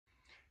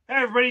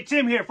Hey everybody,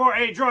 Tim here for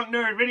a Drunk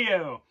Nerd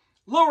video.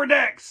 Lower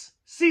Decks,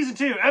 Season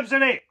 2,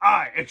 Episode 8,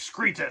 I,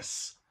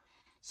 Excretus.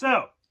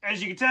 So,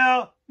 as you can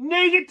tell,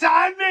 naked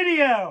time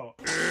video!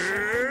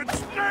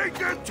 It's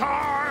naked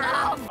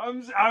time!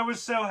 I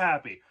was so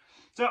happy.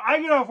 So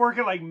I get off work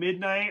at like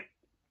midnight,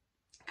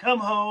 come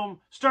home,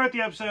 start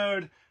the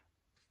episode.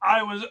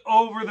 I was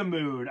over the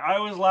mood. I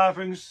was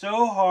laughing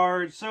so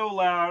hard, so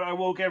loud, I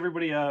woke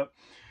everybody up.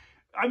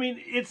 I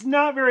mean, it's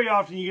not very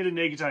often you get a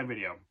naked time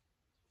video.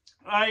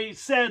 I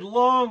said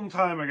long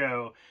time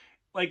ago,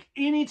 like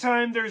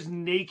anytime there's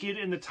naked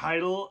in the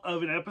title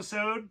of an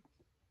episode,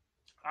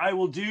 I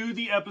will do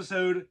the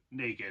episode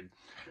naked.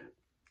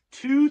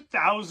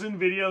 2,000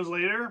 videos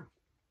later,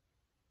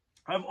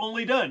 I've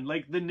only done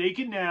like the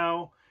naked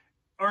now,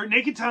 or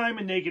naked time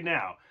and naked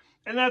now.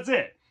 And that's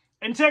it.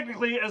 And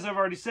technically, as I've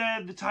already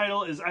said, the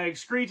title is I,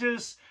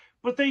 Excretus,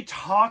 but they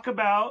talk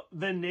about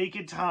the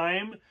naked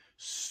time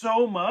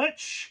so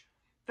much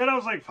that I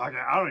was like, fuck it,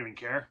 I don't even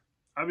care.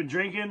 I've been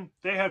drinking.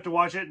 They have to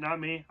watch it, not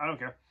me. I don't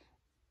care.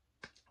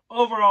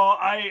 Overall,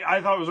 I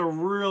thought it was a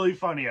really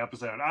funny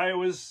episode. I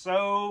was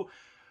so,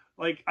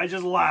 like, I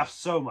just laughed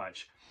so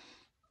much.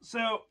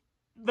 So,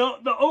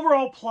 the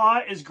overall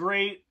plot is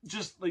great.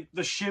 Just, like,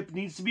 the ship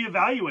needs to be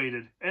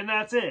evaluated. And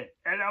that's it.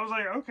 And I was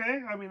like,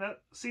 okay. I mean,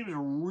 that seems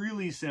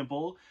really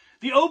simple.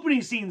 The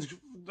opening scene's,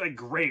 like,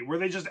 great. Where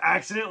they just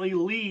accidentally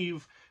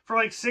leave for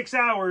like 6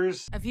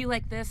 hours. A view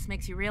like this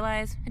makes you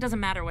realize it doesn't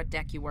matter what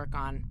deck you work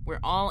on.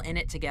 We're all in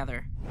it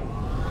together.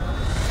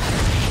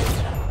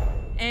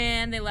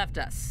 And they left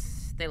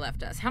us. They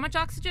left us. How much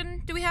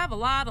oxygen do we have? A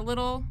lot? A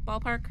little?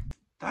 Ballpark?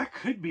 That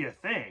could be a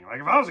thing.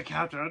 Like, if I was a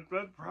captain,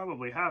 that'd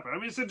probably happen. I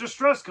mean, it's a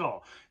distress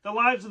call. The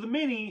lives of the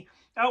many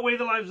outweigh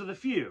the lives of the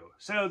few.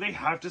 So they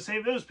have to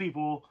save those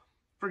people.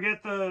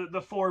 Forget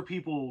the 4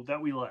 people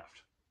that we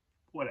left.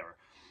 Whatever.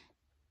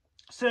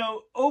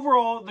 So,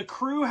 overall, the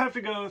crew have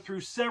to go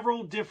through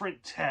several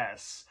different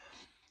tests.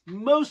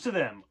 Most of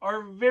them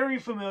are very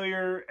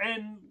familiar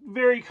and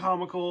very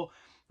comical.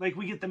 Like,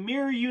 we get the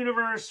Mirror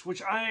Universe,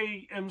 which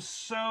I am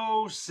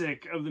so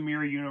sick of the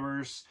Mirror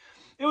Universe.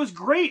 It was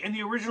great in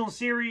the original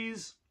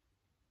series.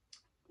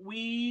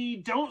 We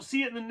don't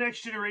see it in the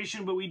Next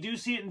Generation, but we do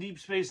see it in Deep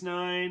Space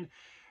Nine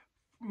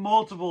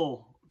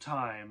multiple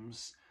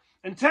times.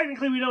 And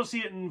technically, we don't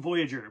see it in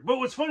Voyager. But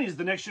what's funny is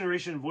the Next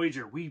Generation and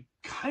Voyager, we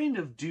kind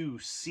of do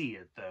see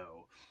it,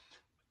 though.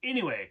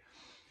 Anyway,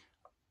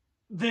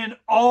 then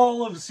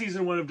all of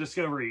Season 1 of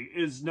Discovery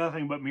is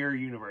nothing but Mirror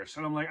Universe.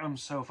 And I'm like, I'm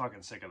so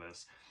fucking sick of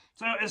this.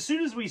 So as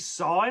soon as we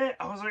saw it,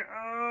 I was like,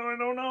 oh, I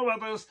don't know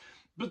about this.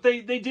 But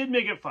they did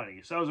make it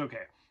funny, so I was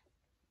okay.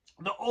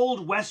 The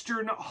old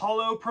Western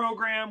Holo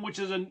program, which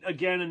is,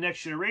 again, a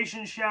Next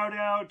Generation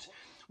shout-out.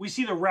 We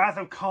see the Wrath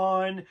of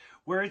Khan,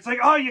 where it's like,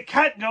 oh, you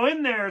can't go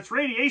in there, it's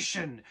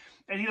radiation.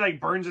 And he, like,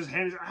 burns his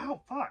hand. He's like,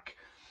 oh, fuck.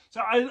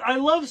 So I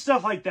love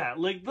stuff like that.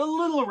 Like, the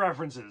little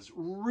references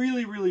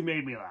really, really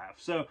made me laugh.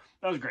 So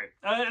that was great.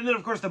 And then,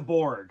 of course, the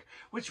Borg,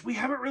 which we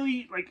haven't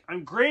really, like,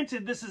 I'm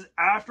granted this is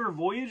after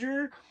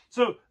Voyager.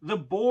 So the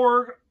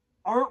Borg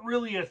aren't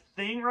really a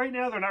thing right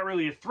now. They're not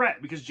really a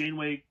threat because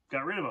Janeway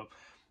got rid of them.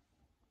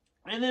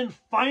 And then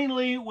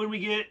finally, when we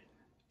get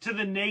to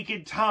the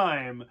naked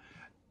time,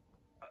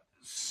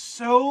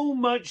 so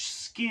much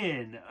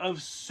skin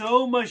of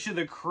so much of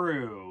the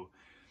crew.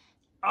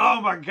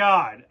 Oh my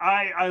god,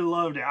 I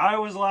loved it. I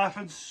was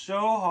laughing so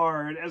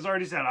hard. As I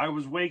already said, I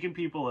was waking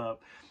people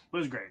up. It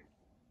was great.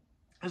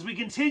 As we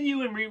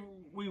continue and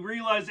we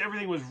realize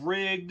everything was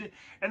rigged,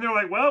 and they're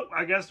like, well,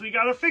 I guess we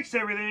gotta fix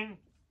everything.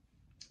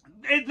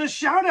 The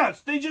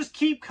shout-outs, they just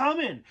keep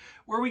coming.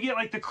 Where we get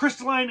like the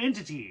crystalline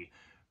entity,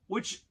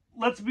 which,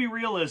 let's be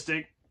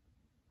realistic,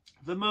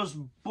 the most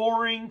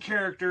boring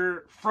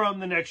character from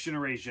the Next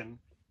Generation.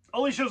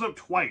 Only shows up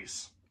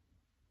twice.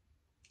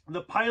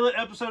 The pilot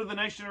episode of the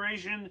Next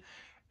Generation,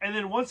 and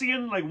then once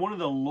again, like one of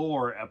the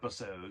lore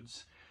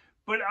episodes.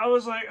 But I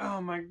was like, oh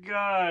my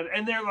god.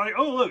 And they're like,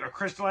 oh look, a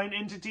crystalline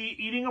entity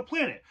eating a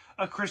planet.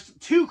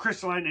 Two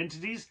crystalline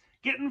entities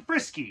getting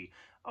frisky.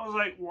 I was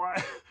like,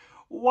 why?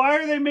 Why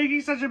are they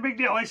making such a big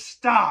deal? Like,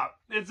 stop.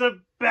 It's a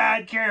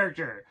bad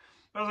character.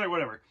 I was like,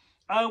 whatever.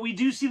 We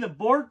do see the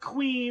Borg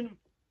Queen,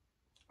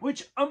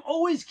 which I'm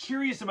always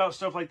curious about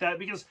stuff like that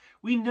because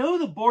we know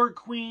the Borg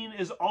Queen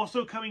is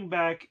also coming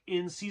back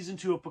in Season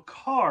 2 of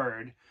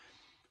Picard.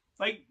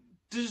 Like,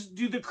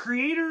 do the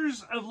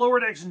creators of Lower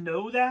Decks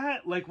know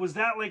that? Like, was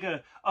that like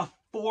a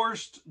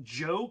forced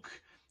joke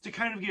to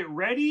kind of get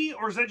ready?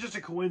 Or is that just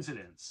a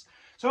coincidence?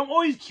 So I'm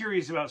always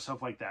curious about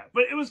stuff like that.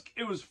 But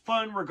it was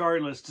fun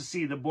regardless to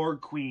see the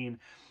Borg Queen.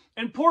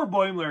 And poor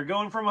Boimler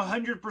going from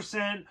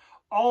 100%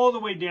 all the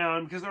way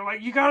down because they're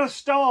like, you gotta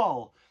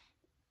stall.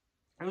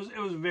 It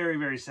was very,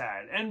 very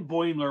sad. And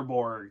Boimler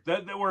Borg.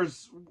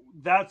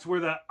 That's where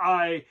the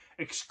I,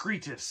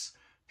 Excretus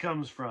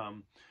comes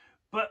from.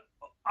 But,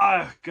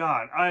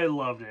 God, I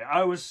loved it.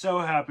 I was so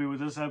happy with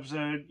this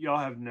episode. Y'all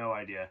have no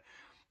idea.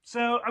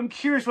 So, I'm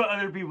curious what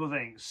other people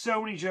think.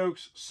 So many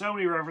jokes, so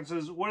many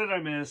references. What did I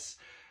miss?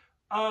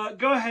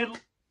 Go ahead,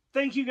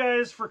 thank you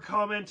guys for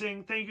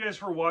commenting. Thank you guys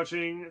for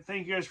watching.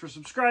 Thank you guys for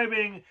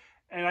subscribing.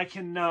 And I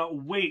cannot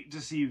wait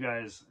to see you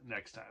guys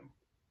next time.